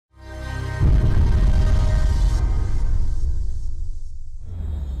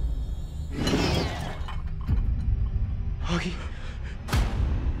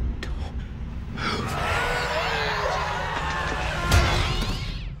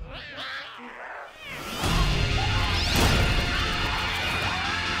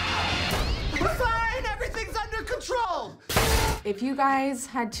If you guys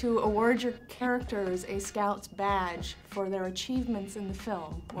had to award your characters a Scout's badge for their achievements in the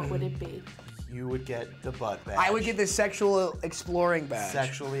film, what would it be? You would get the butt badge. I would get the sexual exploring badge.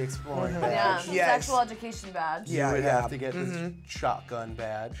 Sexually exploring Yeah, badge. Yes. sexual education badge. You would have to get the shotgun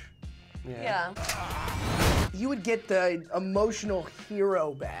badge. Yeah. You would get the emotional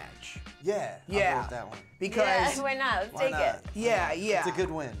hero badge. Yeah. I'll go with that one. Because Yeah, why not? Let's take it. yeah. It's a good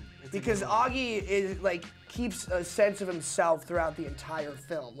win. Because Augie is like keeps a sense of himself throughout the entire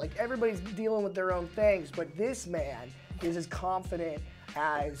film. Like everybody's dealing with their own things, but this man is as confident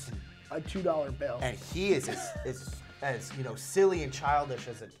as a $2 bill. And he is as you know, silly and childish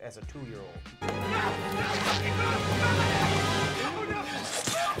as a 2-year-old.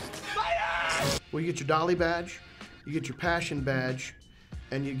 Well, you get your Dolly badge, you get your passion badge,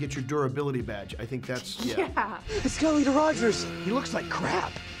 and you get your durability badge. I think that's, Yeah. It's Kelly Rogers. He looks like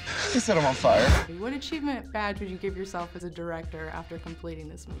crap. He set him on fire. What achievement badge would you give yourself as a director after completing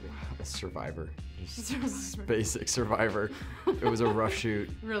this movie? A survivor. Just basic survivor. It was a rough shoot.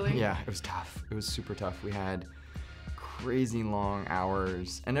 Really? Yeah, it was tough. It was super tough. We had crazy long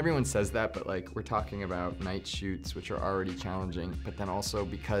hours, and everyone says that, but like we're talking about night shoots, which are already challenging, but then also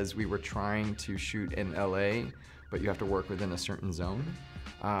because we were trying to shoot in LA, but you have to work within a certain zone,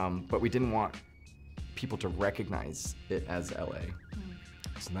 but we didn't want people to recognize it as LA.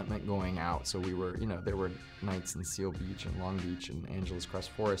 So that meant going out. So we were, you know, there were nights in Seal Beach and Long Beach and Angeles Crest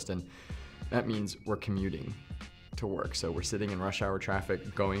Forest, and that means we're commuting to work. So we're sitting in rush hour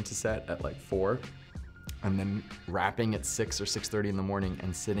traffic, going to set at like 4, and then wrapping at 6 or 6:30 in the morning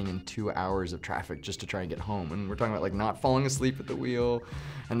and sitting in 2 hours of traffic just to try and get home. And we're talking about like not falling asleep at the wheel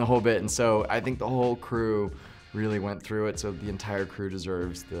and the whole bit. And so I think the whole crew really went through it, so the entire crew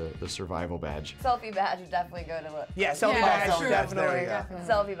deserves the survival badge. Selfie badge would definitely go to it. Yeah, selfie badge, sure. definitely.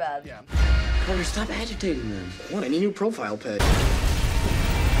 Selfie badge. Carter, stop agitating them. What, any new profile pic?